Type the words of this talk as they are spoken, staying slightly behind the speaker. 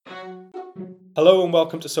Hello and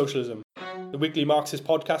welcome to Socialism, the weekly Marxist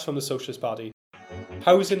podcast from the Socialist Party.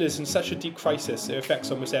 Housing is in such a deep crisis it affects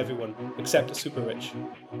almost everyone, except the super rich.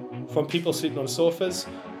 From people sleeping on sofas,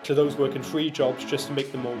 to those working 3 jobs just to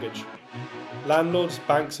make the mortgage. Landlords,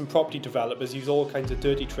 banks and property developers use all kinds of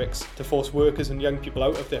dirty tricks to force workers and young people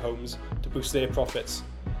out of their homes to boost their profits.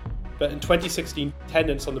 But in 2016,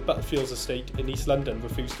 tenants on the Butterfields estate in East London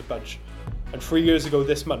refused to budge. And 3 years ago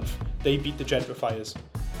this month, they beat the gentrifiers.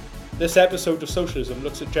 This episode of Socialism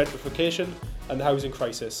looks at gentrification and the housing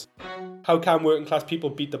crisis. How can working class people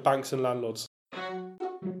beat the banks and landlords?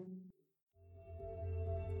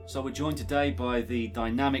 So we're joined today by the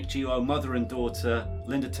dynamic duo, mother and daughter,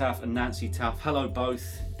 Linda Taff and Nancy Taff. Hello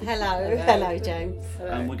both. Hello James. Hello.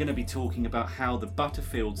 And we're going to be talking about how the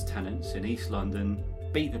Butterfields tenants in East London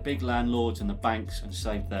beat the big landlords and the banks and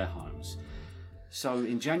saved their homes. So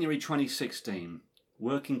in January 2016,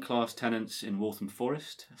 working class tenants in Waltham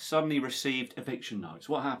Forest suddenly received eviction notes.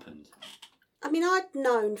 What happened? I mean, I'd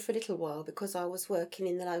known for a little while because I was working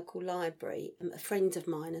in the local library. A friend of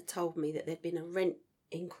mine had told me that there'd been a rent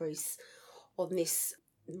increase on this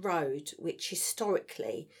road, which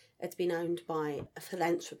historically had been owned by a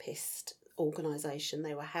philanthropist organisation.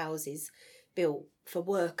 They were houses built for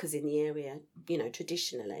workers in the area,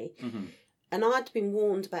 traditionally. Mm-hmm. And I'd been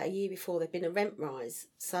warned about a year before there'd been a rent rise.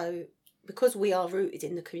 So because we are rooted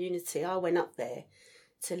in the community, I went up there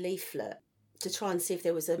to leaflet to try and see if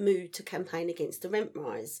there was a mood to campaign against the rent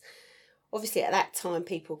rise. Obviously, at that time,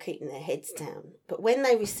 people were keeping their heads down. But when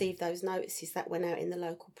they received those notices, that went out in the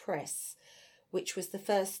local press, which was the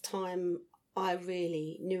first time I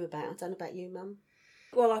really knew about. I don't know about you, Mum.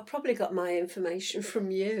 Well, I probably got my information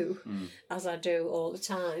from you, as I do all the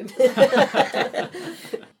time.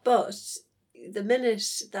 But the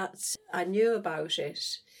minute that I knew about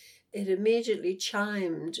it, it immediately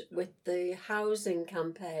chimed with the housing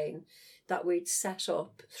campaign that we'd set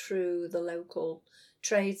up through the local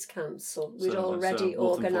Trades Council. We'd already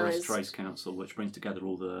organised Trades Council, which brings together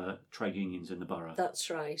all the trade unions in the borough. That's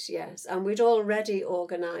right, yes. And we'd already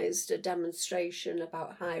organised a demonstration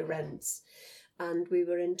about high rents, and we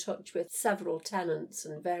were in touch with several tenants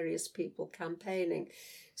and various people campaigning.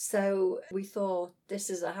 So we thought, this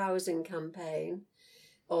is a housing campaign,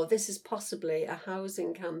 or this is possibly a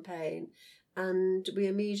housing campaign. And we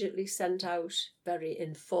immediately sent out very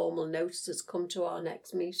informal notices, come to our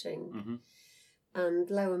next meeting. Mm-hmm. And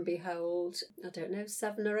lo and behold,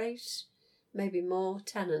 7 or 8, maybe more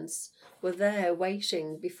tenants were there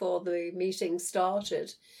waiting before the meeting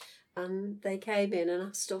started. And they came in and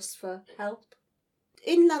asked us for help.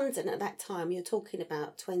 In London at that time, you're talking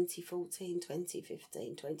about 2014,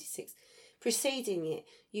 2015, 2016. Preceding it,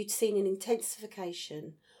 you'd seen an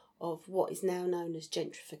intensification of what is now known as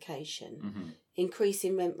gentrification,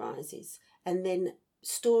 increasing rent rises, and then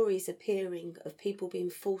stories appearing of people being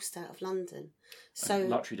forced out of London. So and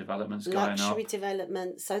luxury developments going up. Luxury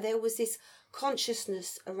development. So there was this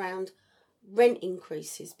consciousness around rent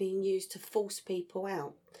increases being used to force people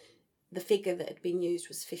out. The figure that had been used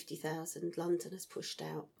was 50,000. London has pushed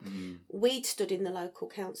out. We'd stood in the local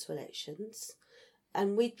council elections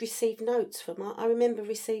and we'd received notes I remember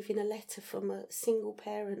receiving a letter from a single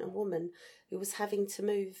parent, a woman who was having to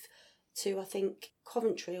move to, I think,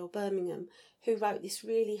 Coventry or Birmingham, who wrote this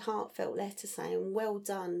really heartfelt letter saying, well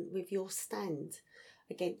done with your stand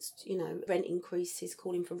against, rent increases,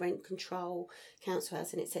 calling for rent control, council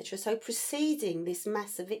housing, etc. So preceding this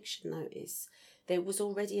mass eviction notice, there was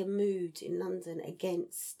already a mood in London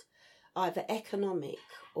against either economic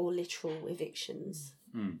or literal evictions.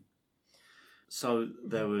 So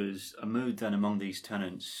there was a mood then among these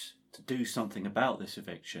tenants to do something about this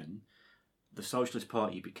eviction. The Socialist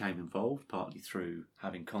Party became involved, partly through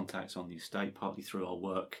having contacts on the estate, partly through our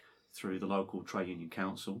work through the local trade union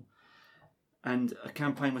council. And a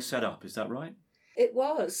campaign was set up, is that right? It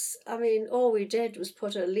was. I mean, all we did was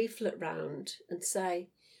put a leaflet round and say,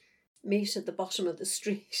 meet at the bottom of the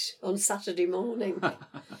street on Saturday morning.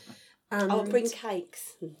 And I'll bring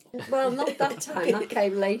cakes. Well, not that time. That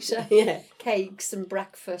came later. Yeah. Cakes and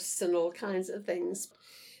breakfasts and all kinds of things.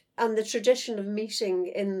 And the tradition of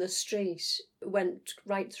meeting in the street went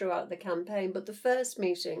right throughout the campaign. But the first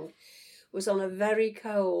meeting was on a very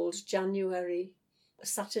cold January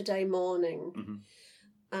Saturday morning.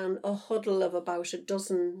 And a huddle of about a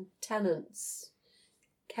dozen tenants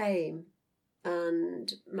came.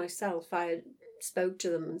 And myself, I spoke to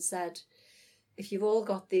them and said, if you've all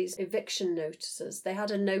got these eviction notices, they had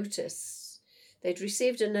a notice. They'd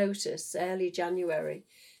received a notice early January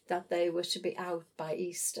that they were to be out by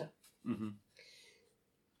Easter.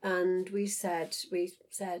 And we said,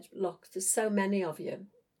 look, there's so many of you.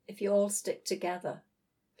 If you all stick together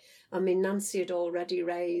I mean, Nancy had already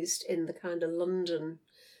raised in the kind of London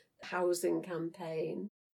housing campaign,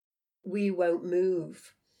 "We won't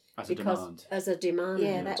move." As a demand. As a demand.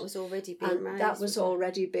 Yeah, that was already being And raised. that was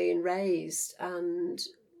already being raised. And,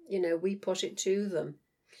 you know, we put it to them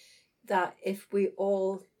that if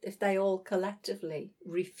they all collectively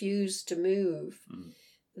refuse to move,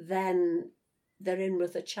 then they're in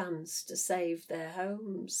with a chance to save their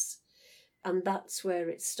homes. And that's where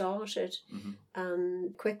it started.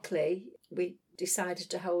 And quickly we decided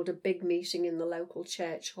to hold a big meeting in the local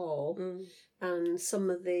church hall. And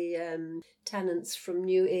some of the tenants from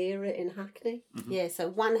New Era in Hackney. Yeah, so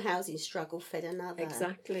one housing struggle fed another.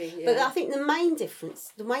 Exactly, yeah. But I think the main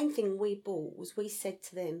difference, the main thing we bought was we said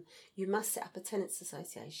to them, you must set up a tenants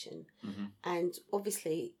association. And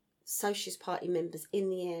obviously, Socialist Party members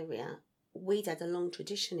in the area, we'd had a long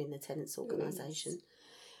tradition in the tenants organisation.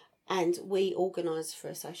 And we organised for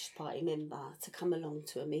a Socialist Party member to come along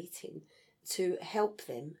to a meeting to help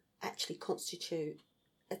them actually constitute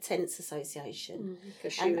a tenants association,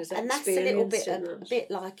 because she was and that's a little bit experienced in a bit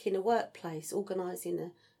like in a workplace organising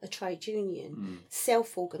a trade union,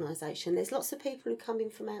 self-organisation. There's lots of people who come in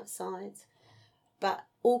from outside, but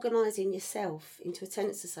organising yourself into a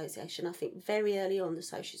tenants association, I think very early on the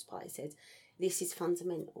Socialist Party said this is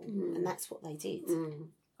fundamental, and that's what they did.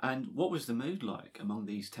 And what was the mood like among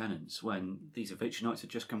these tenants when these eviction nights had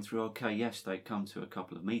just come through? Okay, yes, they'd come to a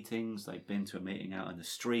couple of meetings, they'd been to a meeting out in the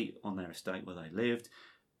street on their estate where they lived,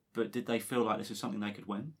 but did they feel like this was something they could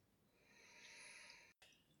win?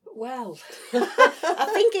 Well,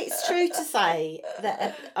 I think it's true to say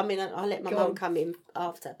that, I mean, I'll let my mum come in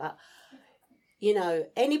after, but, you know,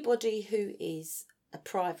 anybody who is a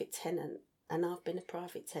private tenant, and I've been a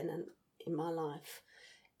private tenant in my life,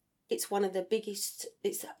 it's one of the biggest,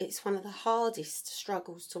 it's one of the hardest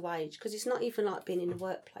struggles to wage, because it's not even like being in the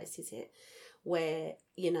workplace, is it? Where,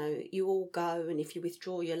 you know, you all go, and if you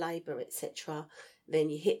withdraw your labour, etc., then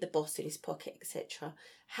you hit the boss in his pocket, etc.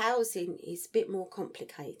 Housing is a bit more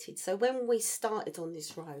complicated. So when we started on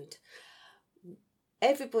this road,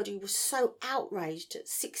 everybody was so outraged at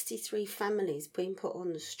 63 families being put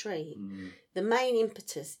on the street. The main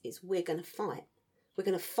impetus is we're going to fight. We're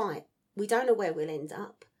going to fight. We don't know where we'll end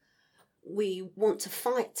up. We want to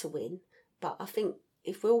fight to win, but I think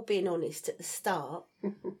if we're all being honest at the start,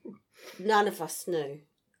 none of us knew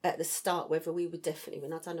at the start whether we would definitely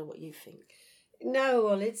win. I don't know what you think. No,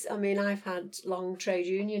 well, I've had long trade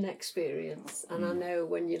union experience, and I know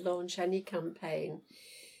when you launch any campaign,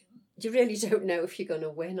 you really don't know if you're going to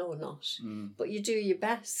win or not. But you do your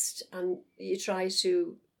best, and you try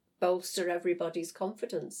to bolster everybody's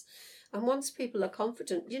confidence. And once people are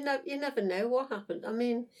confident, you never know what happened. I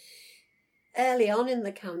mean, early on in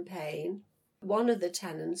the campaign, one of the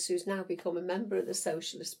tenants, who's now become a member of the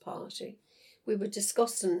Socialist Party, we were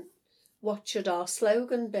discussing what should our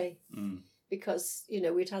slogan be. Because, you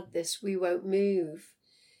know, we'd had this, "We won't move,"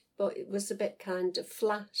 but it was a bit kind of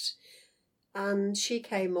flat. And she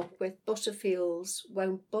came up with "Butterfields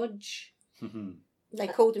won't budge." They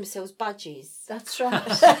called themselves budgies. That's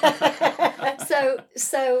right.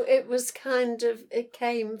 So it was kind of, it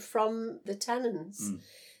came from the tenants.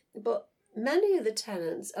 But many of the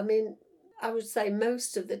tenants, I mean, I would say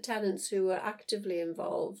most of the tenants who were actively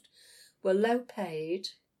involved were low paid,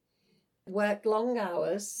 worked long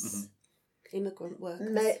hours, Immigrant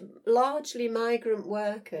workers. Largely migrant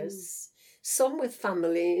workers, some with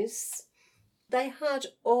families. They had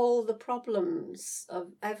all the problems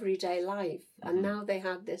of everyday life, and now they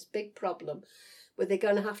had this big problem where they're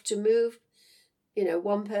going to have to move. You know,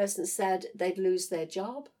 one person said they'd lose their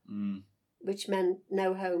job, which meant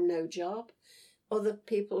no home, no job. Other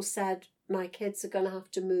people said, my kids are going to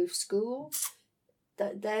have to move school,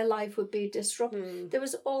 that their life would be disrupted. There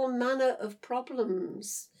was all manner of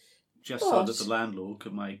problems. Just so that the landlord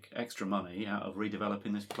could make extra money out of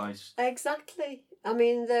redeveloping this place. Exactly. I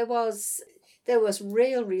mean, there was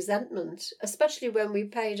real resentment, especially when we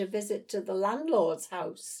paid a visit to the landlord's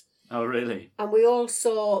house. Oh, really? And we all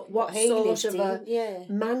saw what he sort lived of in.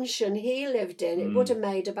 a mansion he lived in. It would have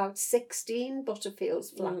made about 16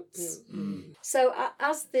 Butterfields flats. So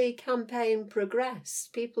as the campaign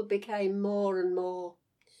progressed, people became more and more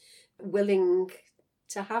willing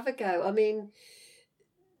to have a go. I mean,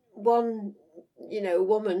 one,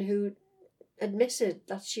 woman who admitted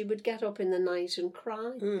that she would get up in the night and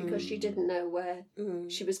cry because she didn't know where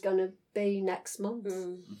she was going to be next month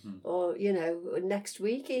or, next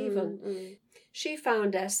week even. she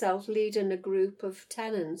found herself leading a group of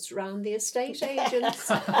tenants round the estate agents,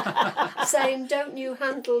 saying, "Don't you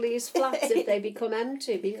handle these flats if they become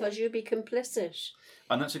empty, because you'll be complicit."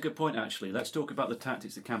 And that's a good point, actually. Let's talk about the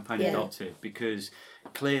tactics the campaign Yeah. adopted, because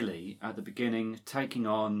clearly, at the beginning, taking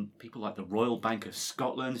on people like the Royal Bank of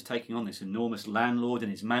Scotland, taking on this enormous landlord in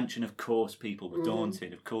his mansion, of course, people were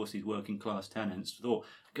daunted. Of course, these working-class tenants thought,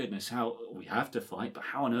 goodness, how we have to fight, but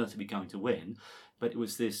how on earth are we going to win? But it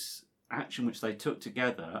was this action which they took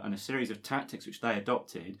together and a series of tactics which they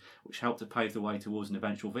adopted, which helped to pave the way towards an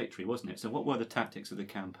eventual victory, wasn't it? So what were the tactics of the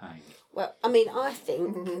campaign? Well, I mean, I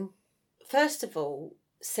think, first of all,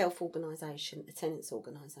 self-organisation, a tenants'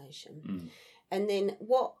 organisation. And then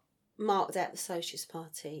what marked out the Socialist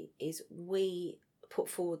Party is we put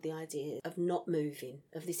forward the idea of not moving,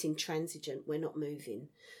 of this intransigent, we're not moving,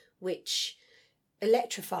 which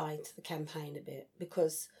electrified the campaign a bit,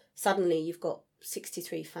 because suddenly you've got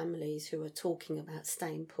 63 families who are talking about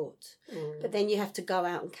staying put. But then you have to go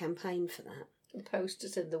out and campaign for that. And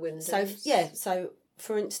posters in the windows. So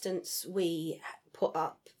for instance, we put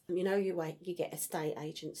up, you get estate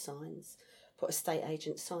agent signs, put estate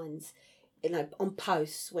agent signs, on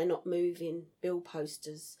posts, we're not moving, bill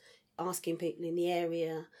posters, asking people in the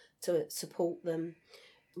area to support them,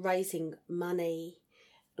 raising money.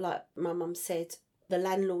 Like my mum said, the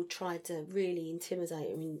landlord tried to really intimidate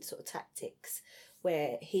her in sort of tactics,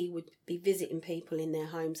 where he would be visiting people in their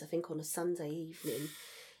homes, I think on a Sunday evening,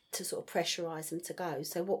 to sort of pressurise them to go.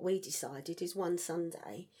 So what we decided is one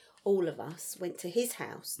Sunday, all of us went to his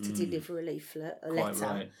house to deliver a leaflet, a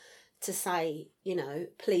letter, to say,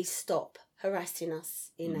 please stop harassing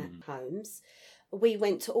us in our homes. We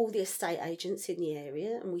went to all the estate agents in the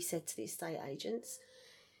area and we said to the estate agents,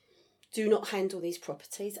 do not handle these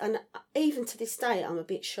properties. And even to this day, I'm a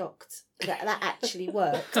bit shocked that actually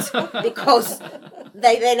worked, because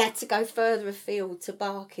they then had to go further afield to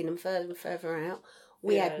Barking and further out.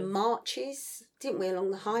 We had marches, didn't we, along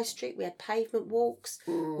the high street? We had pavement walks,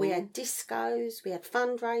 we had discos, we had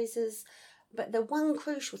fundraisers. But the one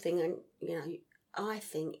crucial thing, I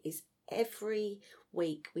think, is every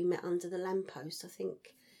week we met under the lamppost. I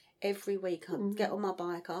think every week I'd get on my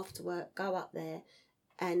bike after work, go up there,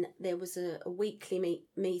 and there was a weekly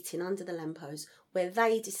meeting under the lamppost where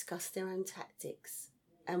they discussed their own tactics.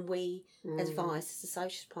 And we advised as a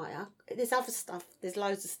Socialist Party. There's other stuff. There's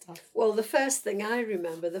loads of stuff. Well, the first thing I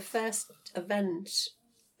remember, the first event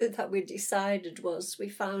that we decided was we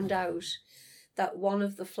found out that one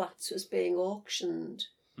of the flats was being auctioned.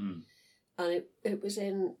 And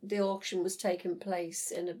the auction was taking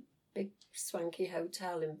place in a big swanky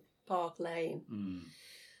hotel in Park Lane.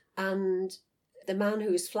 And the man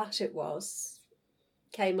whose flat it was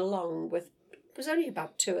came along with, it was only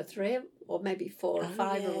about 2 or 3, or maybe 4 or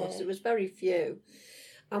 5 of us. It was very few.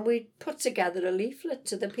 And we put together a leaflet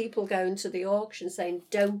to the people going to the auction saying,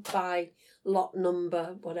 don't buy lot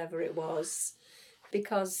number, whatever it was,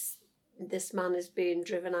 because this man is being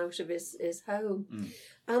driven out of his home.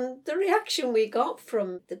 And the reaction we got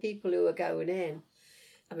from the people who were going in,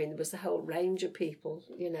 I mean, there was a whole range of people,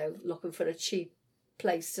 looking for a cheap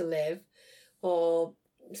place to live, or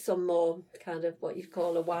some more kind of what you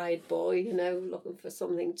call a wide boy, looking for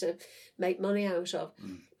something to make money out of.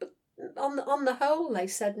 But on the whole, they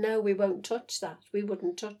said, no, we won't touch that. We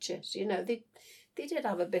wouldn't touch it. They did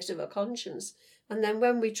have a bit of a conscience. And then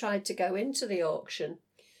when we tried to go into the auction,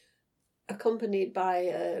 accompanied by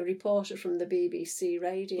a reporter from the BBC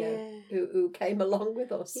radio who came along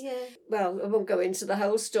with us. Yeah. Well, I won't go into the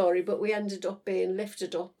whole story, but we ended up being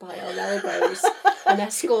lifted up by our elbows and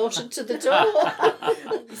escorted to the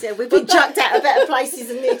door. He said, we've been chucked out of better places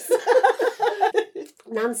than this.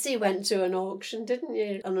 Nancy went to an auction, didn't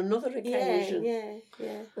you, on another occasion?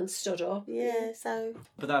 Yeah. And stood up. Yeah, so...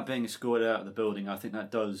 But that being escorted out of the building, I think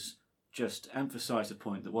that does just emphasise the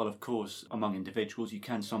point that, while of course among individuals you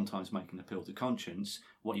can sometimes make an appeal to conscience,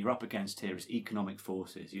 what you're up against here is economic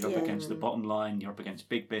forces. You're up against the bottom line, you're up against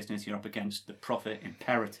big business, you're up against the profit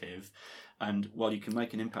imperative. And while you can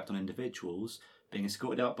make an impact on individuals, being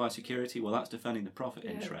escorted out by security, well, that's defending the profit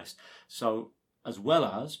interest. So as well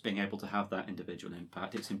as being able to have that individual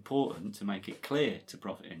impact, it's important to make it clear to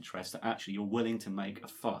profit interests that actually you're willing to make a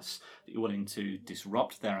fuss, that you're willing to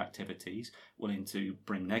disrupt their activities, willing to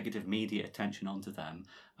bring negative media attention onto them,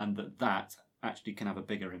 and that actually can have a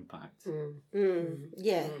bigger impact.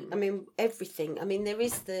 Yeah, I mean, everything. I mean, there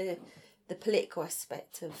is the political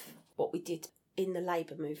aspect of what we did in the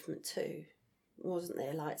Labour movement too, wasn't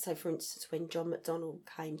there? Like, so for instance, when John McDonnell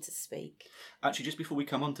came to speak. Actually, just before we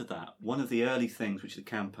come on to that, one of the early things which the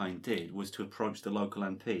campaign did was to approach the local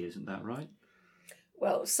MP, isn't that right?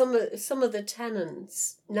 Well, some of the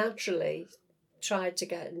tenants naturally tried to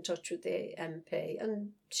get in touch with the MP, and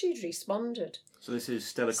she'd responded. So this is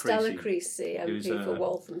Stella Creasy. Stella Creasy, who's, MP for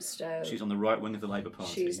Walthamstow. She's on the right wing of the Labour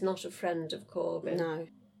Party. She's not a friend of Corbyn. No.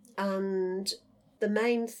 And the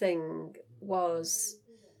main thing was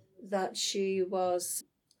that she was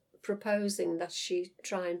proposing that she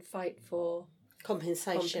try and fight for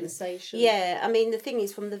Compensation. compensation. Yeah, I mean, the thing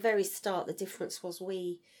is, from the very start, the difference was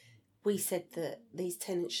we said that these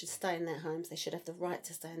tenants should stay in their homes, they should have the right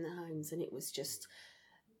to stay in their homes, and it was just,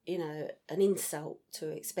 you know, an insult to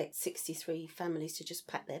expect 63 families to just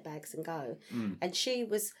pack their bags and go. And she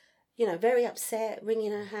was, you know, very upset,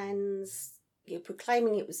 wringing her hands, you know,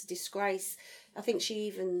 proclaiming it was a disgrace. I think she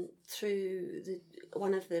even, through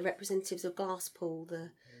one of the representatives of Glasspool,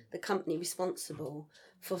 the company responsible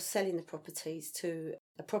for selling the properties to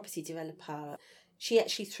a property developer, she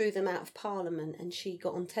actually threw them out of Parliament, and she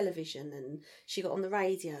got on television and she got on the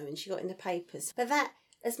radio and she got in the papers. But that,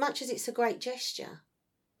 as much as it's a great gesture,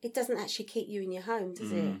 it doesn't actually keep you in your home,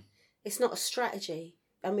 does it? It's not a strategy.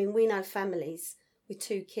 I mean, we know families with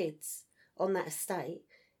 2 kids on that estate.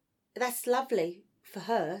 That's lovely for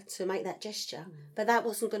her to make that gesture, but that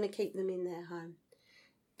wasn't going to keep them in their home.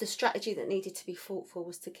 The strategy that needed to be fought for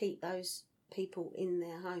was to keep those people in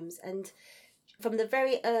their homes. And from the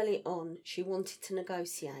very early on, she wanted to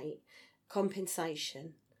negotiate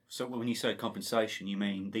compensation. So when you say compensation, you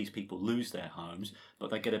mean these people lose their homes, but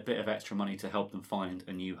they get a bit of extra money to help them find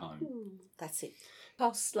a new home. That's it.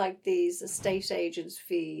 Costs like these estate agents'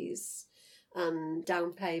 fees and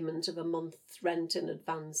down payment of a month's rent in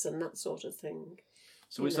advance and that sort of thing.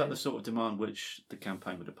 So is that the sort of demand which the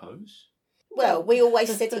campaign would oppose? Well, we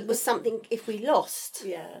always said it was something if we lost.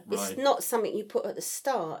 Yeah. It's not something you put at the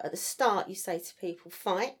start. At the start, you say to people,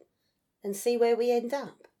 fight and see where we end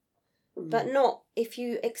up. But not if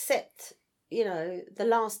you accept, you know, the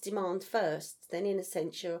last demand first, then in a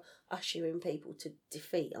sense you're ushering people to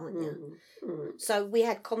defeat, aren't you? So we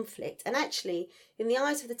had conflict. And actually, in the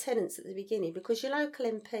eyes of the tenants at the beginning, because your local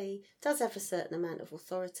MP does have a certain amount of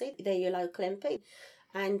authority, they're your local MP.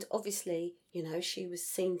 And obviously, you know, she was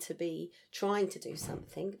seen to be trying to do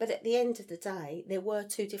something. But at the end of the day, there were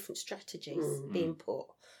 2 different strategies being put.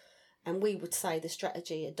 And we would say the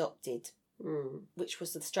strategy adopted, which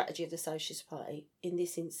was the strategy of the Socialist Party, in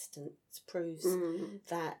this instance proves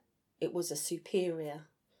that it was a superior,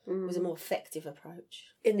 was a more effective approach.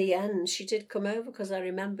 In the end, she did come over, because I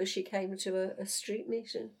remember she came to a street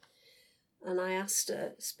meeting, and I asked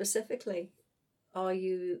her specifically, are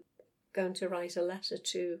you going to write a letter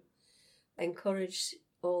to encourage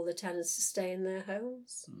all the tenants to stay in their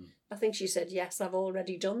homes? I think she said, yes, I've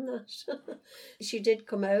already done that. She did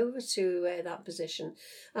come over to that position.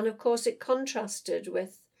 And of course it contrasted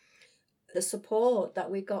with the support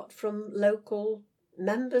that we got from local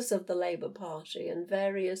members of the Labour Party and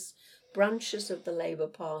various branches of the Labour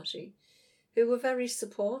Party who were very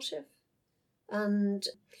supportive. And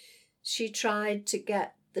she tried to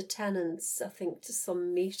get the tenants, I think, to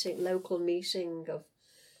some local meeting of,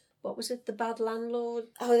 what was it, the bad landlord?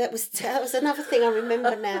 Oh, that was another thing I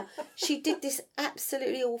remember now. She did this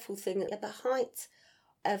absolutely awful thing at the height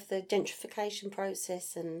of the gentrification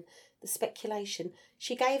process and the speculation.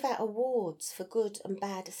 She gave out awards for good and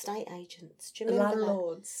bad estate agents. Do you remember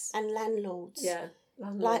Landlords. that? And landlords. Yeah,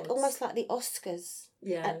 landlords. Like almost like the Oscars.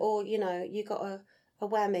 Yeah. Or, you know, you got a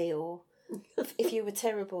whammy, or if you were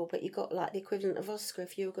terrible, but you got like the equivalent of Oscar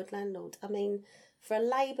if you were a good landlord. I mean, for a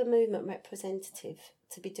Labour movement representative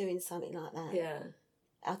to be doing something like that, Yeah.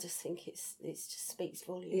 I just think it just speaks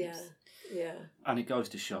volumes. Yeah. And it goes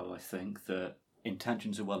to show, I think, that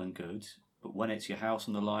intentions are well and good, but when it's your house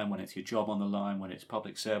on the line, when it's your job on the line, when it's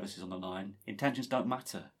public services on the line, intentions don't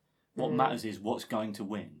matter. What matters is what's going to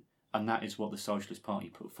win, and that is what the Socialist Party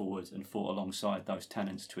put forward and fought alongside those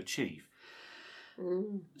tenants to achieve.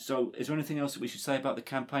 So is there anything else that we should say about the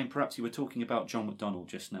campaign? Perhaps you were talking about John McDonnell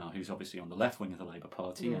just now, who's obviously on the left wing of the Labour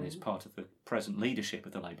Party and is part of the present leadership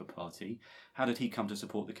of the Labour Party. How did he come to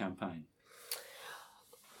support the campaign?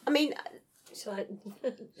 I mean, So I,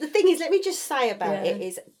 the thing is, let me just say about it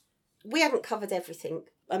is, we haven't covered everything,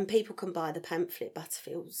 and people can buy the pamphlet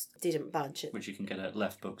Butterfields Didn't Budge. Which you can get at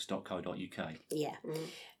leftbooks.co.uk. Yeah.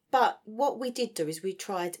 But what we did do is we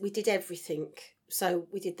did everything. So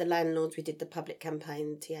we did the landlords, we did the public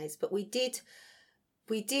campaign, TAs, but we did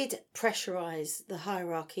pressurise the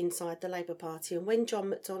hierarchy inside the Labour Party. And when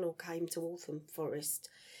John McDonnell came to Waltham Forest,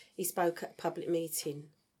 he spoke at a public meeting,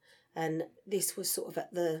 and this was sort of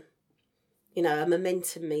at the, you know, a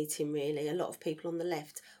momentum meeting really, a lot of people on the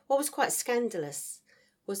left. What was quite scandalous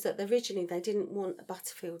was that originally they didn't want a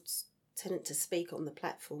Butterfields tenant to speak on the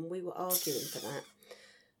platform. We were arguing for that,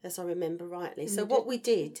 as I remember rightly. So what we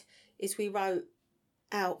did is we wrote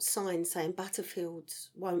out signs saying Butterfields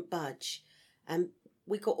won't budge, and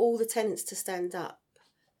we got all the tenants to stand up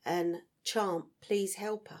and chant, please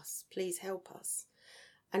help us, please help us.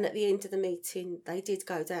 And at the end of the meeting, they did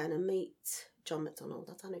go down and meet John McDonnell.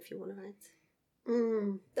 I don't know if you want to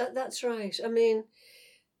add. That's right. I mean,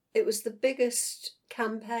 it was the biggest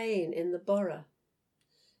campaign in the borough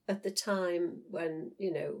at the time when,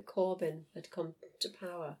 Corbyn had come to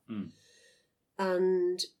power.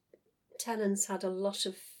 And tenants had a lot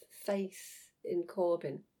of faith in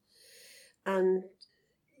Corbyn. And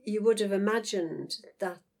you would have imagined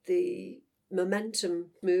that the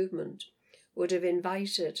Momentum movement would have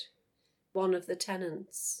invited one of the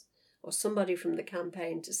tenants or somebody from the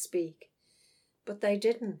campaign to speak, but they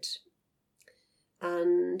didn't.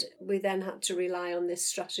 And we then had to rely on this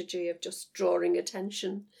strategy of just drawing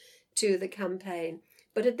attention to the campaign.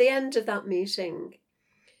 But at the end of that meeting,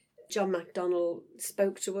 John McDonnell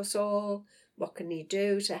spoke to us all. What can he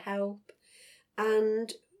do to help?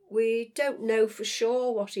 And we don't know for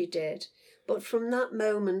sure what he did, but from that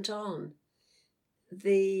moment on,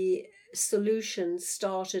 the solutions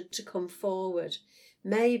started to come forward.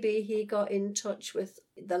 Maybe he got in touch with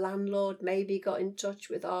the landlord, maybe he got in touch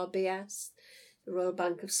with RBS, the Royal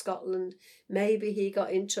Bank of Scotland, maybe he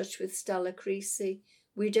got in touch with Stella Creasy.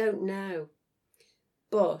 We don't know.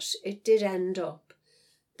 But it did end up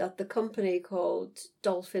that the company called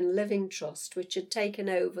Dolphin Living Trust, which had taken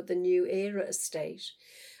over the New Era estate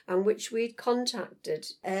and which we'd contacted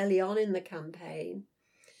early on in the campaign,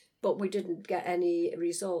 but we didn't get any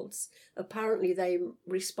results. Apparently they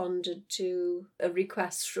responded to a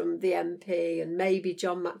request from the MP and maybe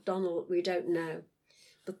John McDonnell, we don't know.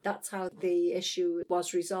 But that's how the issue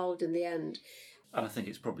was resolved in the end. And I think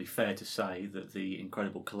it's probably fair to say that the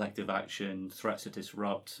incredible collective action, threats to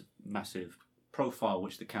disrupt, massive profile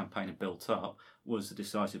which the campaign had built up was the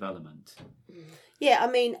decisive element. Yeah,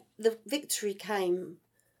 I mean, the victory came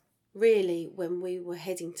really when we were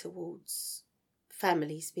heading towards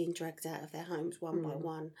families being dragged out of their homes one by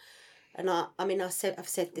one. And I've said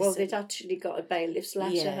this. Well, they'd actually got a bailiff's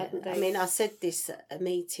letter, hadn't they? I mean, I said this at a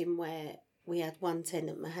meeting where we had one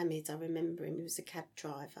tenant, Mohammed, I remember him, he was a cab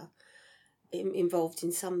driver, involved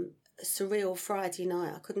in some surreal Friday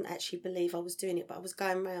night. I couldn't actually believe I was doing it, but I was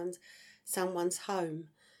going round someone's home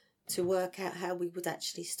to work out how we would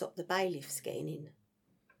actually stop the bailiffs getting in.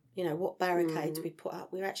 What barricades we put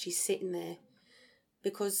up. We were actually sitting there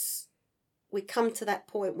because we come to that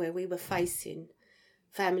point where we were facing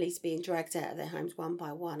families being dragged out of their homes one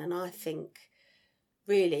by one. And I think,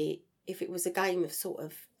 really, if it was a game of sort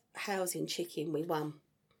of housing chicken, we won.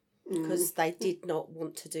 Because they did not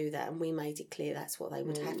want to do that, and we made it clear that's what they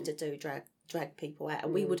would have to do, drag people out.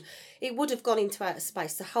 And it would have gone into outer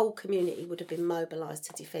space. The whole community would have been mobilised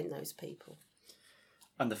to defend those people.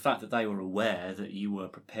 And the fact that they were aware that you were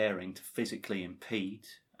preparing to physically impede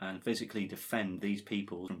and physically defend these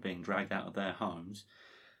people from being dragged out of their homes,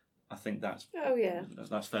 I think that's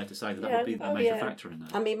fair to say that would be a major factor in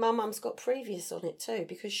that. I mean, my mum's got previous on it too,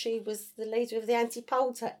 because she was the leader of the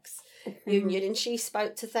anti-poll tax union and she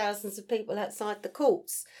spoke to thousands of people outside the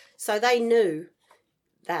courts. So they knew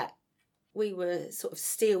that we were sort of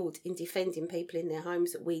steeled in defending people in their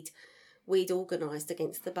homes that we'd organised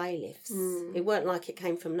against the bailiffs. It weren't like it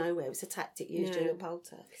came from nowhere. It was a tactic used during the poll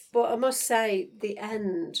tax. But I must say, the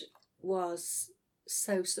end was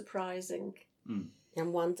so surprising.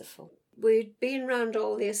 And wonderful. We'd been round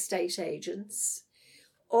all the estate agents.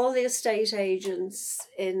 All the estate agents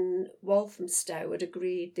in Walthamstow had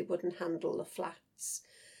agreed they wouldn't handle the flats,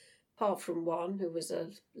 apart from one who was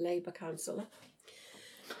a Labour councillor,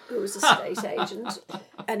 who was a state agent.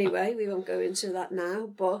 Anyway, we won't go into that now,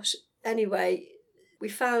 but anyway, we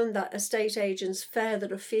found that estate agents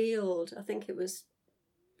further afield, I think it was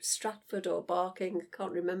Stratford or Barking, I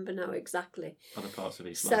can't remember now exactly. Other parts of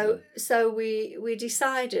East London. So we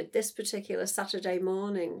decided this particular Saturday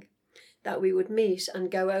morning that we would meet and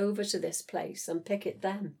go over to this place and picket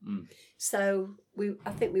them. So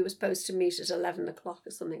I think we were supposed to meet at 11 o'clock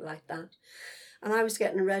or something like that. And I was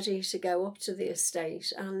getting ready to go up to the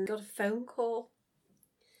estate and got a phone call.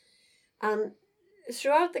 And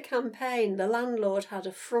throughout the campaign, the landlord had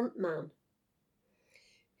a front man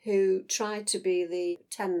who tried to be the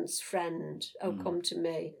tenant's friend. Come to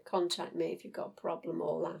me, contact me if you've got a problem,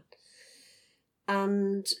 all that.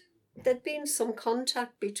 And there'd been some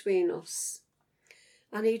contact between us.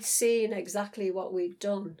 And he'd seen exactly what we'd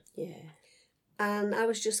done. Yeah. And I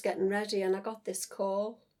was just getting ready and I got this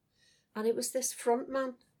call. And it was this front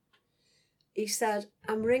man. He said,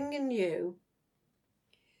 I'm ringing you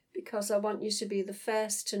because I want you to be the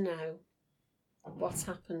first to know what's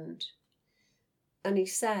happened. And he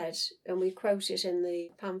said, and we quote it in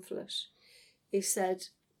the pamphlet, he said,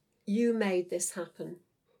 "You made this happen.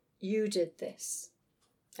 You did this."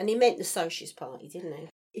 And he meant the Socialist Party, didn't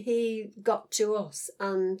he? He got to us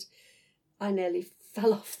and I nearly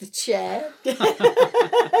fell off the chair.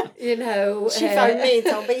 You know. She phoned me and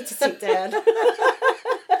told me to sit down.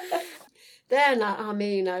 Then,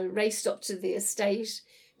 I raced up to the estate,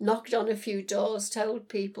 knocked on a few doors, told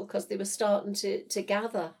people because they were starting to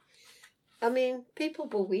gather. I mean, people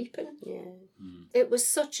were weeping. Yeah. It was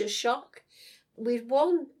such a shock. We'd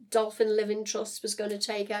won. Dolphin Living Trust was going to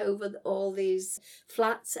take over all these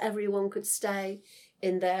flats. Everyone could stay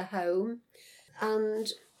in their home.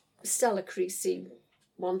 And Stella Creasy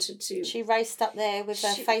wanted to... She raced up there with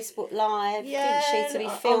her Facebook Live, didn't she, to be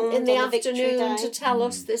on- filmed in the on Victory afternoon Day. to tell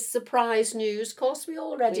us this surprise news. Of course, we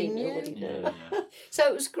already We knew. already knew. Yeah. So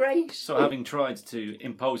it was great. So having tried to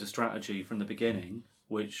impose a strategy from the beginning,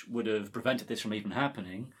 which would have prevented this from even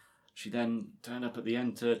happening, she then turned up at the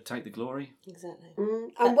end to take the glory. Exactly.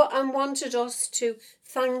 And wanted us to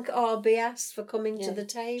thank RBS for coming to Yeah. the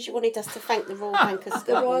table. She wanted us to thank the Royal Bank of Scotland.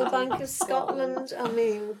 The Royal Bank of Scotland. I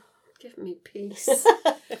mean, give me peace.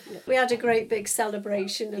 We had a great big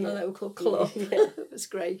celebration in a local club. It was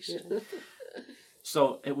great. Yeah.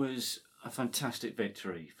 So it was a fantastic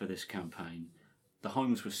victory for this campaign. The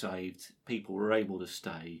homes were saved, people were able to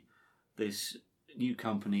stay. This new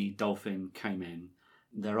company, Dolphin, came in.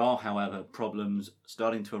 There are, however, problems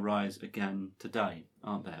starting to arise again today,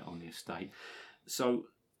 aren't there, on the estate? So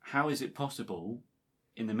how is it possible,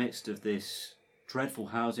 in the midst of this dreadful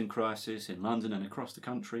housing crisis in London and across the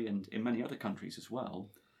country and in many other countries as well,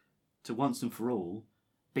 to once and for all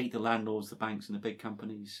beat the landlords, the banks and the big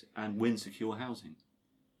companies and win secure housing?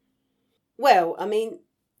 Well, I mean,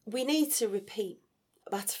 we need to repeat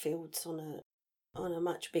Butterfields on a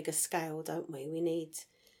much bigger scale, don't we? We need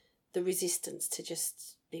the resistance to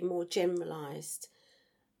just be more generalised.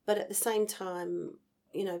 But at the same time,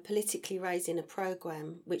 you know, politically raising a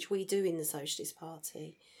programme, which we do in the Socialist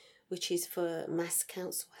Party, which is for mass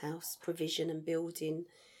council house provision and building,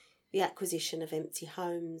 the acquisition of empty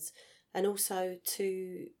homes, and also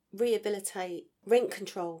to rehabilitate rent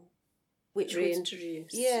control, which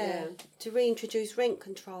Reintroduce. to reintroduce rent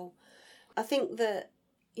control. I think that,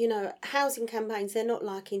 you know, housing campaigns, they're not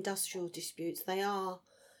like industrial disputes. They are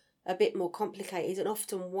a bit more complicated, and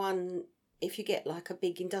often if you get like a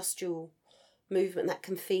big industrial movement that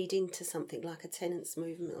can feed into something like a tenants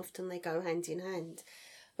movement, often they go hand in hand.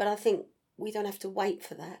 But I think we don't have to wait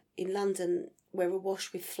for that. In London, we're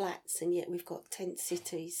awash with flats and yet we've got tent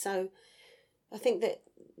cities. So I think that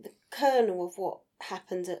the kernel of what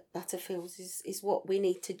happened at Butterfields is what we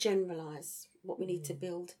need to generalise, what we need to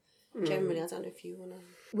build generally. I don't know if you want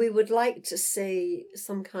to... We would like to see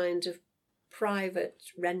some kind of private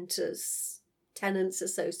renters, tenants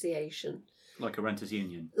association. Like a renters'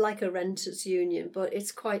 union. Like a renters' union, but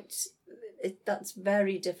it's that's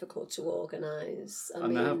very difficult to organise.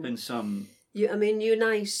 And there have been some...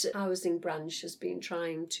 Unite Housing Branch has been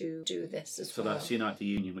trying to do this as well. So that's Unite the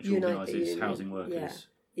Union, which Unite the organises Union, housing workers.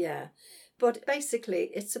 Yeah. But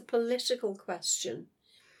basically, it's a political question.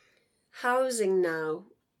 Housing now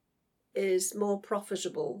is more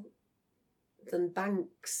profitable than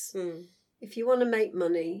banks. If you want to make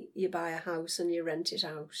money, you buy a house and you rent it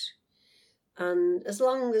out. And as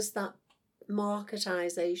long as that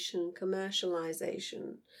marketisation,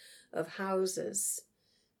 commercialisation of homes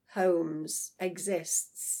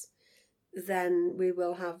exists, then we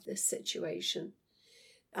will have this situation.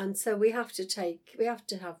 And so we have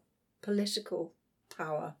to have political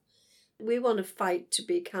power. We want to fight to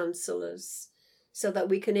be councillors so that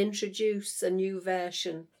we can introduce a new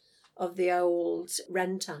version of the old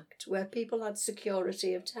Rent Act where people had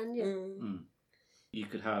security of tenure. You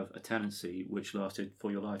could have a tenancy which lasted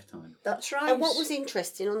for your lifetime. That's right. And what was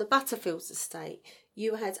interesting, on the Butterfields estate,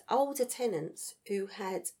 you had older tenants who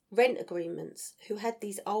had rent agreements, who had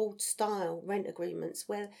these old style rent agreements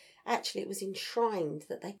where actually it was enshrined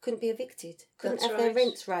that they couldn't be evicted, couldn't have their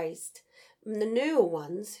rents raised. And the newer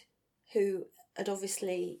ones, who had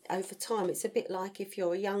obviously, over time, it's a bit like if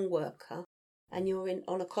you're a young worker and you're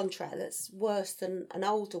on a contract that's worse than an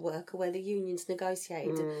older worker where the union's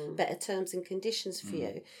negotiated better terms and conditions for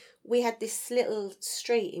you. We had this little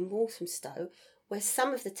street in Walthamstow where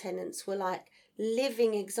some of the tenants were like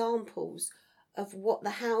living examples of what the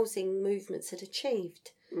housing movements had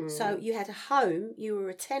achieved. So you had a home, you were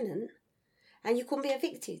a tenant, and you couldn't be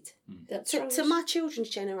evicted. That's right. To my children's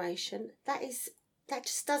generation, that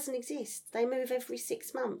just doesn't exist. They move every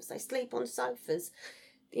 6 months. They sleep on sofas.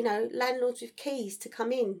 You know, landlords with keys to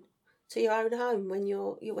come in to your own home when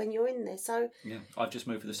you're in there. So Yeah, I've just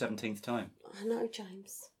moved for the 17th time. I know,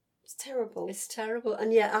 James. It's terrible. It's terrible.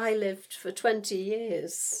 And yet I lived for 20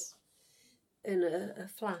 years in a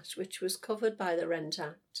flat which was covered by the Rent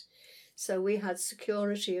Act. So we had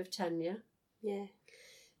security of tenure. Yeah.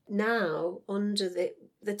 Now, under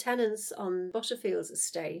the tenants on Butterfield's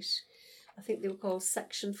estate, I think they were called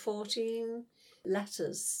Section 14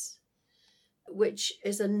 letters, which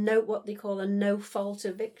is what they call a no-fault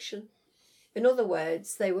eviction. In other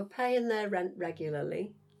words, they were paying their rent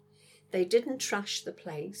regularly. They didn't trash the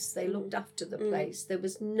place. They looked after the place. There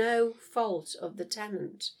was no fault of the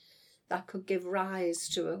tenant that could give rise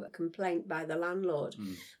to a complaint by the landlord.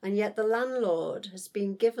 And yet the landlord has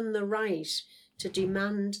been given the right to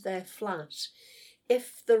demand their flat.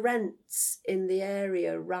 If the rents in the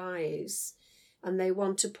area rise and they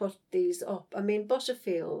want to put these up, I mean,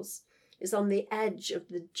 Butterfields is on the edge of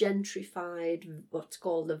the gentrified, what's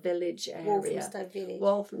called the village area.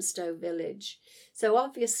 Walthamstow Village. So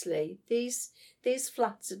obviously these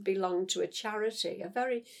flats had belonged to a charity, a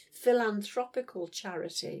very philanthropical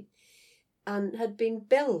charity, and had been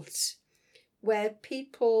built where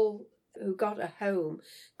people who got a home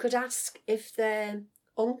could ask if their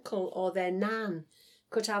uncle or their nan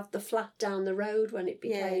could have the flat down the road when it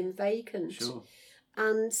became vacant. Sure.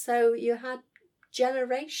 And so you had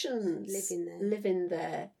generations living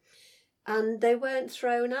there, and they weren't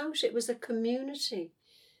thrown out. It was a community,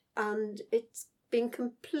 and it's been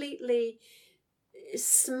completely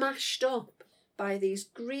smashed up by these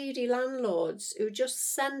greedy landlords who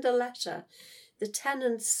just send a letter. The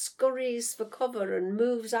tenant scurries for cover and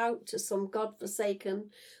moves out to some godforsaken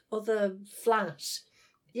other flat,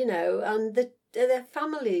 and their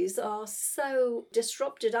families are so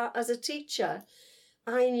disrupted. As a teacher,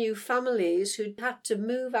 I knew families who'd had to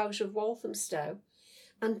move out of Walthamstow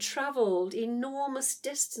and travelled enormous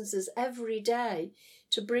distances every day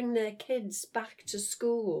to bring their kids back to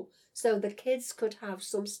school so the kids could have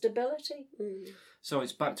some stability. So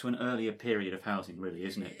it's back to an earlier period of housing, really,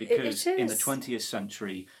 isn't it? Because in the 20th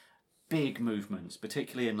century, big movements,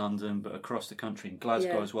 particularly in London, but across the country, in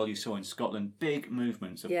Glasgow as well, you saw in Scotland, big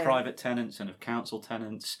movements of private tenants and of council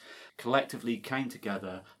tenants collectively came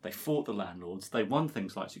together. They fought the landlords. They won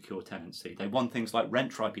things like secure tenancy. They won things like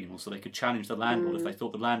rent tribunals, so they could challenge the landlord if they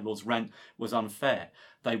thought the landlord's rent was unfair.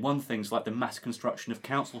 They won things like the mass construction of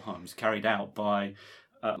council homes carried out by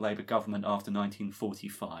Labour government after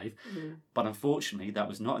 1945. But unfortunately, that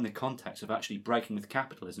was not in the context of actually breaking with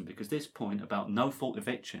capitalism, because this point about no-fault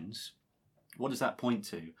evictions, what does that point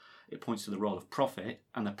to? It points to the role of profit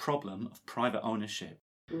and the problem of private ownership.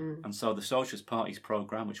 And so the Socialist Party's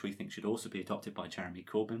programme, which we think should also be adopted by Jeremy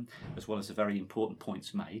Corbyn, as well as the very important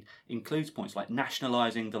points made, includes points like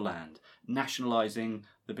nationalising the land, nationalising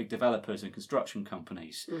the big developers and construction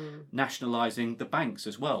companies, nationalising the banks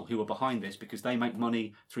as well, who are behind this because they make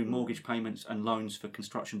money through mortgage payments and loans for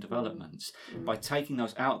construction developments. By taking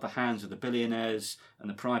those out of the hands of the billionaires and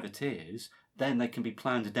the privateers, then they can be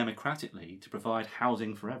planned democratically to provide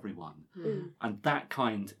housing for everyone. And that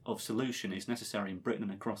kind of solution is necessary in Britain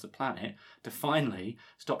and across the planet to finally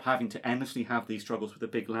stop having to endlessly have these struggles with the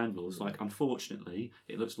big landlords. Like, unfortunately,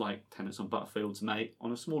 it looks like tenants on Butterfields may,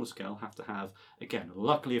 on a smaller scale, have to have, again,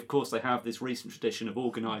 luckily, of course, they have this recent tradition of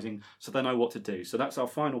organising, so they know what to do. So that's our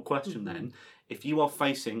final question then. If you are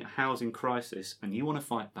facing a housing crisis and you want to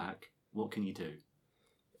fight back, what can you do?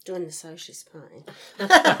 Join the Socialist Party.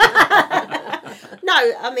 No,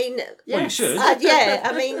 I mean... Well, you should.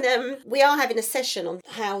 We are having a session on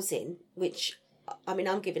housing, which, I mean,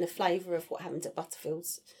 I'm giving a flavour of what happened at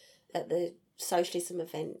Butterfields at the socialism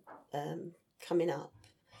event coming up.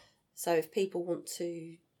 So if people want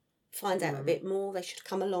to find out a bit more, they should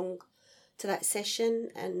come along to that session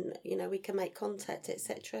and, we can make contact,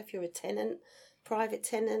 etc. If you're a tenant, private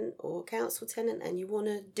tenant or council tenant, and you want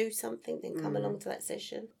to do something, then come along to that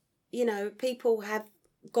session. People have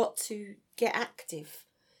got to get active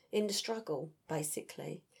in the struggle,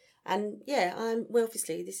 basically. And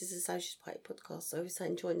obviously this is a Socialist Party podcast, so we're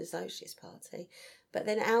saying join the Socialist Party. But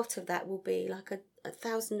then out of that will be like a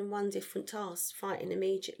 1,001 different tasks, fighting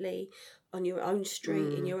immediately on your own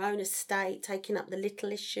street, in your own estate, taking up the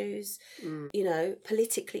little issues,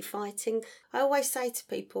 politically fighting. I always say to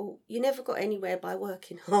people, you never got anywhere by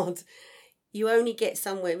working hard. You only get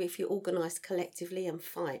somewhere if you organise collectively and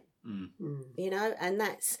fight. And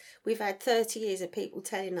we've had 30 years of people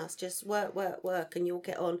telling us just work, and you'll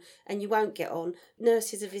get on, and you won't get on.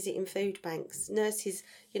 Nurses are visiting food banks. Nurses,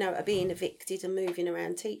 are being evicted and moving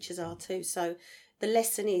around. Teachers are too. So the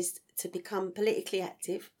lesson is to become politically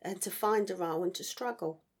active and to find a role and to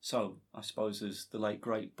struggle. So, I suppose as the late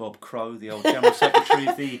great Bob Crow, the old General Secretary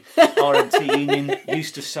of the RMT Union,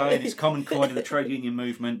 used to say, and it's common coin in the trade union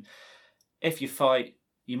movement, if you fight,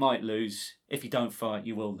 you might lose. If you don't fight,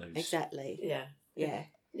 you will lose. Exactly. Yeah. Yeah.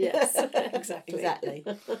 Yes, exactly. Exactly.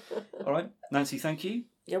 All right. Nancy, thank you.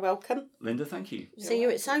 You're welcome. Linda, thank you. See you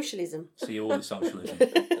at socialism. See you all at Socialism.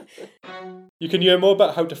 You can hear more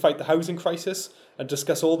about how to fight the housing crisis and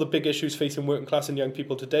discuss all the big issues facing working class and young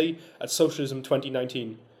people today at Socialism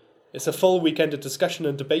 2019. It's a full weekend of discussion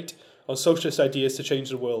and debate on socialist ideas to change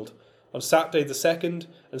the world, on Saturday the 2nd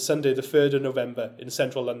and Sunday the 3rd of November in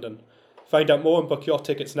central London. Find out more and book your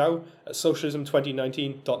tickets now at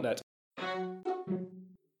socialism2019.net.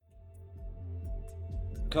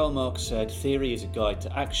 Karl Marx said theory is a guide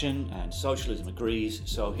to action, and socialism agrees,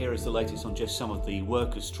 so here is the latest on just some of the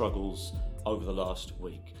workers' struggles over the last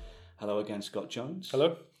week. Hello again, Scott Jones.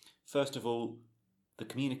 Hello. First of all, the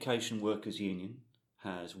Communication Workers Union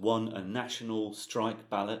has won a national strike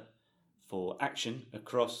ballot for action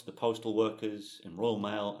across the postal workers, in Royal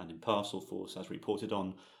Mail and in Parcel Force, as reported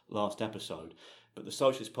on last episode. But the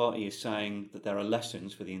Socialist Party is saying that there are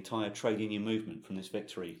lessons for the entire trade union movement from this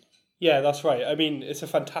victory. Yeah, that's right. I mean, it's a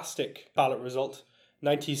fantastic ballot result.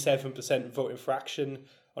 97% voting for action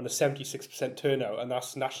on a 76% turnout, and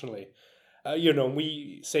that's nationally.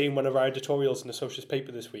 We say in one of our editorials in the Socialist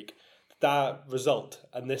paper this week, that result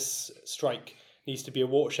and this strike needs to be a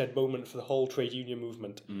watershed moment for the whole trade union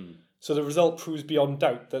movement. So the result proves beyond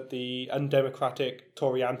doubt that the undemocratic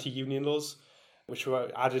Tory anti-union laws, which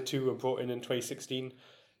were added to and brought in 2016,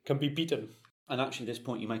 can be beaten. And actually, this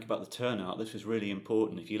point you make about the turnout, this was really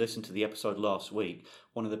important. If you listen to the episode last week,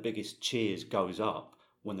 one of the biggest cheers goes up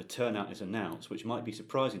when the turnout is announced, which might be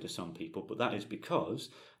surprising to some people, but that is because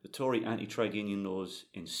the Tory anti-trade union laws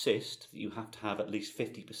insist that you have to have at least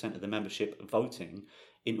 50% of the membership voting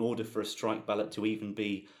in order for a strike ballot to even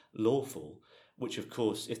be lawful, which of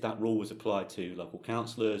course, if that rule was applied to local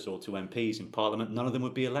councillors or to MPs in Parliament, none of them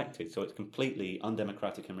would be elected. So it's completely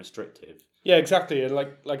undemocratic and restrictive. Yeah, exactly. And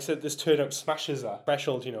like I said, this turnout smashes that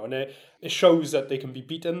threshold, and it shows that they can be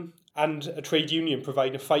beaten. And a trade union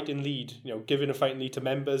providing a fighting lead, giving a fighting lead to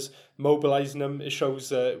members, mobilising them, it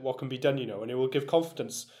shows what can be done, and it will give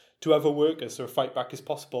confidence to other workers so a fight back is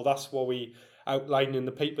possible. That's what we outline in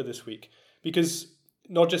the paper this week. Because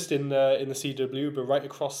not just in the CW, but right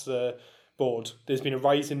across the board, there's been a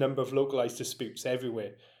rising number of localised disputes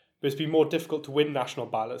everywhere. But it's been more difficult to win national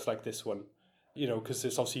ballots like this one, because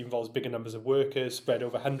this obviously involves bigger numbers of workers spread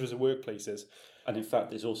over hundreds of workplaces. And in fact,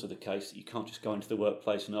 there's also the case that you can't just go into the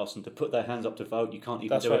workplace and ask them to put their hands up to vote. You can't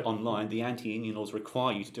even do it online. The anti-union laws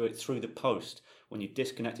require you to do it through the post when you're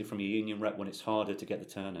disconnected from your union rep, when it's harder to get the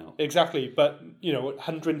turnout. Exactly. But,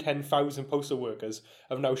 110,000 postal workers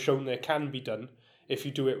have now shown there can be done if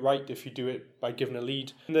you do it right, if you do it by giving a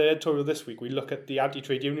lead. In the editorial this week, we look at the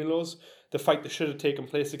anti-trade union laws, the fight that should have taken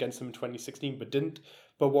place against them in 2016 but didn't,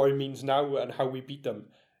 but what it means now and how we beat them,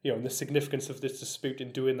 and the significance of this dispute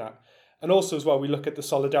in doing that. And also as well, we look at the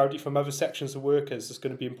solidarity from other sections of workers that's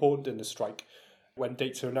going to be important in the strike when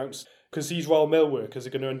dates are announced, because these Royal Mail workers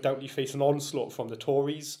are going to undoubtedly face an onslaught from the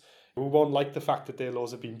Tories, who won't like the fact that their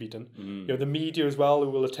laws have been beaten. The media as well,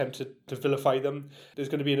 who will attempt to vilify them. There's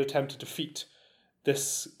going to be an attempt to defeat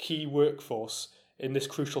this key workforce in this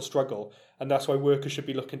crucial struggle, and that's why workers should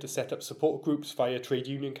be looking to set up support groups via trade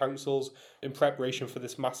union councils in preparation for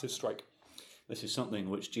this massive strike. This is something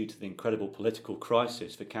which, due to the incredible political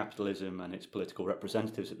crisis for capitalism and its political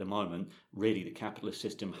representatives at the moment, really the capitalist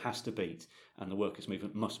system has to beat, and the workers'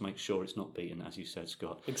 movement must make sure it's not beaten, as you said,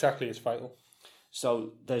 Scott. Exactly, it's vital.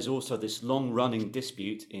 So there's also this long-running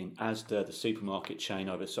dispute in Asda, the supermarket chain,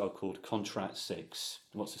 over so-called Contract 6.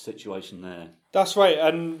 What's the situation there? That's right,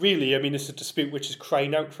 and really, it's a dispute which is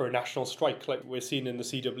crying out for a national strike, like we're seeing in the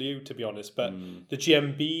CW, to be honest. But the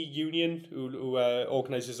GMB union, who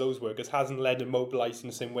organises those workers, hasn't led and mobilised in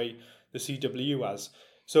the same way the CW has.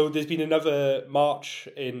 So there's been another march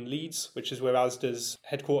in Leeds, which is where Asda's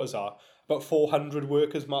headquarters are. About 400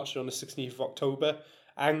 workers marched on the 16th of October,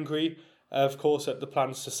 angry, of course, at the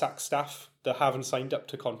plans to sack staff that haven't signed up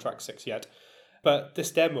to Contract 6 yet. But this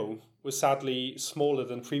demo was sadly smaller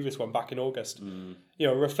than the previous one back in August. It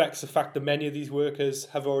reflects the fact that many of these workers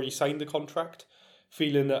have already signed the contract,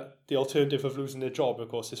 feeling that the alternative of losing their job, of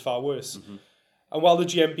course, is far worse. And while the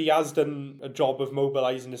GMB has done a job of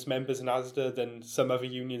mobilising its members in Asda than some other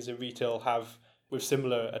unions in retail have with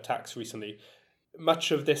similar attacks recently,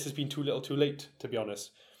 much of this has been too little too late, to be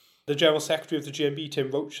honest. The General Secretary of the GMB,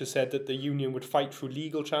 Tim Roach, has said that the union would fight through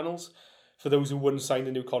legal channels for those who wouldn't sign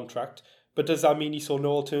the new contract, But does that mean he saw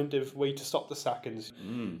no alternative way to stop the sackings?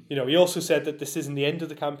 He also said that this isn't the end of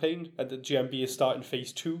the campaign and that GMB is starting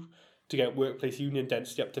phase 2 to get workplace union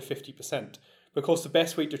density up to 50%. But of course, the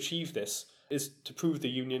best way to achieve this is to prove the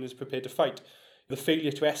union is prepared to fight. The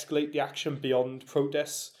failure to escalate the action beyond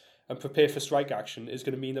protests and prepare for strike action is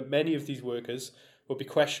going to mean that many of these workers will be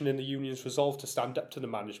questioning the union's resolve to stand up to the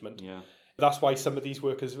management. Yeah. That's why some of these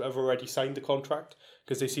workers have already signed the contract,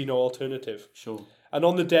 because they see no alternative. Sure. And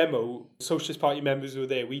on the demo, Socialist Party members who were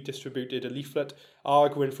there, we distributed a leaflet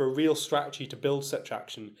arguing for a real strategy to build such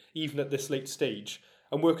action, even at this late stage.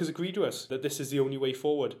 And workers agreed to us that this is the only way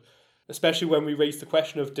forward, especially when we raised the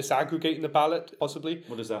question of disaggregating the ballot, possibly.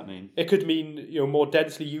 What does that mean? It could mean more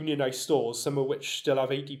densely unionised stores, some of which still have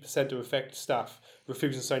 80% of affected staff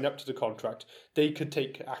refusing to sign up to the contract. They could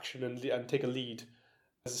take action and take a lead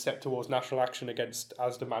as a step towards national action against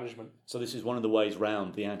Asda management. So this is one of the ways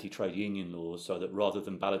round the anti-trade union laws, so that rather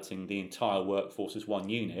than balloting the entire workforce as one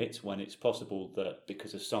unit, when it's possible that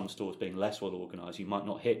because of some stores being less well organised, you might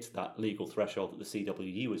not hit that legal threshold that the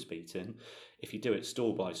CWU was beaten, if you do it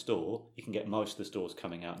store by store, you can get most of the stores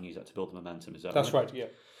coming out and use that to build the momentum. Is that That's right, yeah.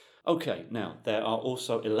 Okay, now, there are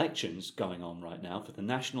also elections going on right now for the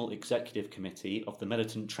National Executive Committee of the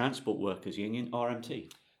Militant Transport Workers Union,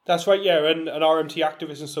 RMT. That's right, yeah, and an RMT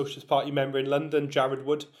activist and Socialist Party member in London, Jared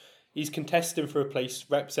Wood, he's contesting for a place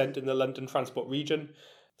representing the London Transport region.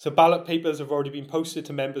 So ballot papers have already been posted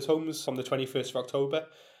to members' homes on the 21st of October,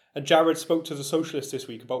 and Jared spoke to the Socialists this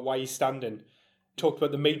week about why he's standing. He talked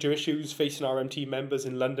about the major issues facing RMT members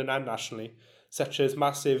in London and nationally, such as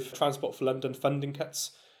massive Transport for London funding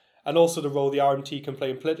cuts, and also the role the RMT can play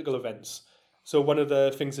in political events. So one of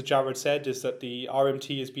the things that Jared said is that the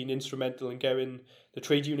RMT has been instrumental in getting the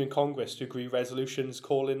Trade Union Congress to agree resolutions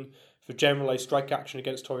calling for generalised strike action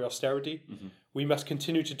against Tory austerity. Mm-hmm. We must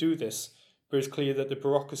continue to do this, but it's clear that the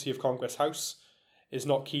bureaucracy of Congress House is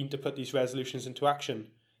not keen to put these resolutions into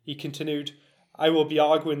action. He continued, I will be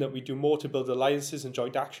arguing that we do more to build alliances and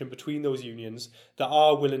joint action between those unions that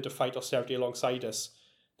are willing to fight austerity alongside us.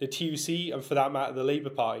 The TUC, and for that matter the Labour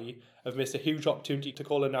Party, have missed a huge opportunity to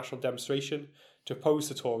call a national demonstration to oppose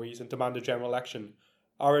the Tories and demand a general election.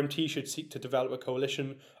 RMT should seek to develop a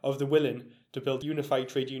coalition of the willing to build unified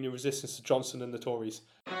trade union resistance to Johnson and the Tories.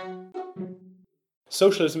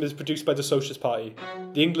 Socialism is produced by the Socialist Party,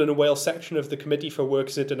 the England and Wales section of the Committee for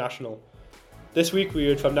Workers International. This week we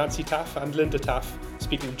heard from Nancy Taff and Linda Taff,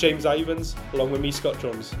 speaking to James Ivans, along with me, Scott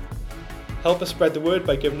Jones. Help us spread the word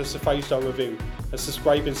by giving us a 5-star review and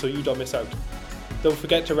subscribing so you don't miss out. Don't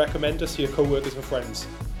forget to recommend us to your co-workers and friends.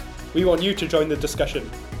 We want you to join the discussion.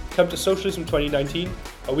 Come to Socialism 2019,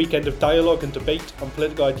 a weekend of dialogue and debate on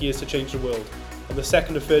political ideas to change the world, on the 2nd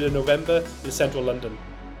and 3rd of November in central London.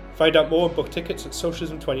 Find out more and book tickets at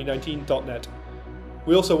socialism2019.net.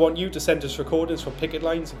 We also want you to send us recordings from picket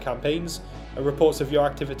lines and campaigns and reports of your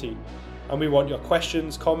activity. And we want your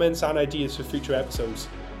questions, comments and ideas for future episodes.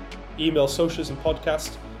 Email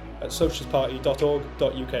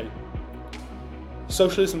socialismpodcast@socialistparty.org.uk.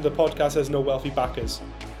 Socialism, the podcast, has no wealthy backers.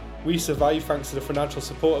 We survive thanks to the financial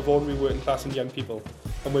support of ordinary working class and young people,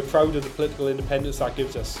 and we're proud of the political independence that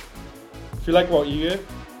gives us. If you like what you hear,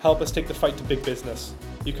 help us take the fight to big business.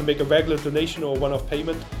 You can make a regular donation or a one-off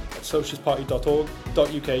payment at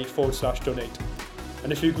socialistparty.org.uk/donate.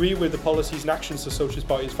 And if you agree with the policies and actions the Socialist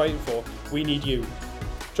Party is fighting for, we need you.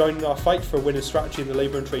 Join in our fight for a winning strategy in the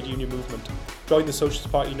labour and trade union movement. Join the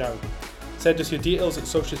Socialist Party now. Send us your details at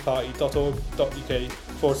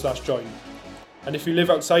socialistparty.org.uk/join. And if you live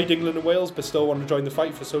outside England and Wales but still want to join the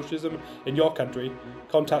fight for socialism in your country,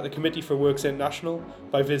 contact the Committee for Workers International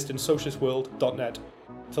by visiting socialistworld.net.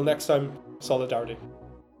 Till next time, solidarity.